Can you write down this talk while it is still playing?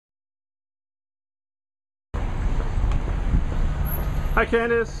Hi,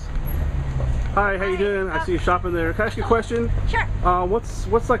 Candace. Hi, how you doing? I see you shopping there. Can I ask you a question? Sure.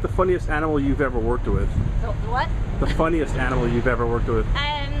 What's like the funniest animal you've ever worked with? The what? The funniest animal you've ever worked with?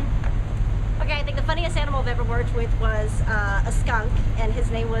 Okay, I think the funniest animal I've ever worked with was a skunk, and his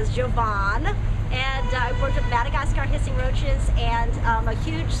name was Jovan. And I worked with Madagascar hissing roaches and a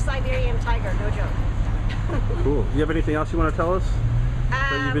huge Siberian tiger, no joke. Cool. Do you have anything else you want to tell us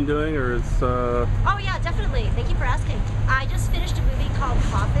that you've been doing, or it's? Oh yeah, definitely. Thank you for asking. I just finished a movie called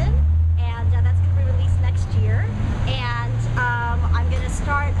Coffin, and that's going to be released next year. And I'm going to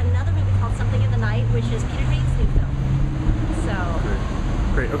start another movie called Something in the Night, which is Peter Green's new film.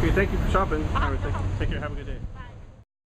 So. Great. Okay, thank you for shopping. All right, No problem. take care. Have a good day. Bye.